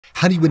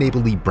How do you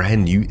enable the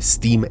brand new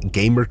Steam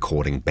Game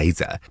Recording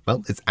Beta?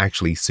 Well, it's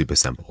actually super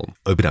simple.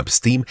 Open up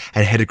Steam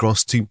and head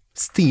across to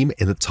Steam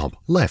in the top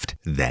left.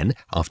 Then,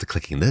 after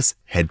clicking this,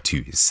 head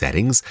to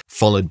Settings,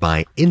 followed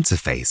by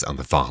Interface on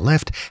the far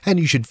left, and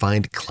you should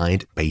find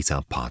Client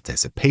Beta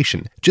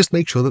Participation. Just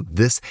make sure that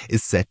this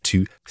is set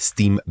to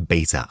Steam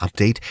Beta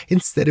Update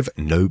instead of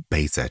No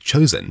Beta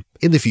Chosen.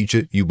 In the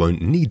future, you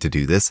won't need to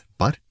do this,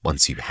 but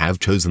once you have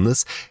chosen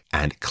this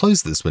and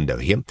close this window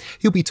here,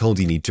 you'll be told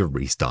you need to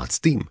restart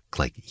Steam.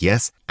 Click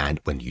Yes, and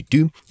when you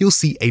do, you'll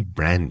see a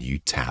brand new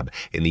tab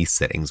in the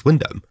Settings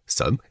window.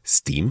 So,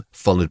 Steam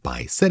followed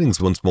by Settings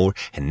once more,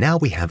 and now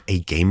we have a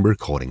Game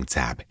Recording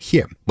tab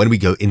here. When we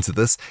go into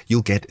this,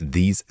 you'll get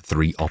these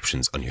three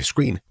options on your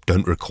screen.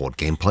 Don't record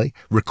gameplay,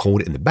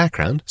 record in the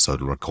background, so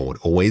it'll record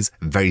always,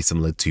 very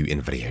similar to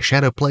NVIDIA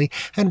Shadowplay,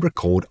 and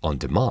record on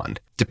demand.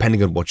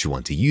 Depending on what you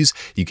want to use,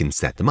 you can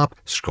set them up,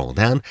 scroll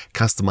down,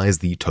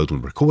 customize the total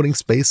recording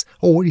space,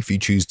 or if you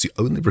choose to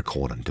only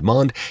record on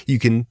demand, you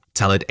can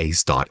tell it a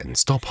start and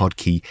stop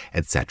hotkey,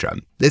 etc.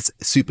 It's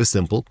super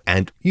simple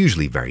and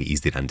usually very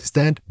easy to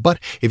understand, but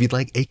if you'd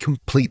like a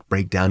complete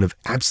breakdown of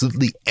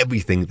absolutely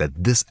everything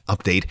that this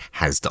update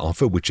has to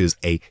offer, which is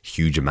a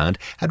huge amount,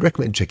 I'd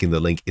recommend checking the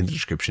link in the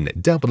description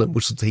down below,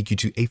 which will take you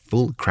to a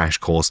full crash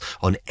course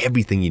on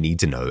everything you need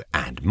to know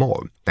and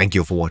more. Thank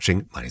you all for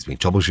watching. My name has been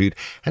TroubleChute,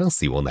 and I'll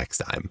see you all next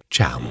time.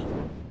 Ciao.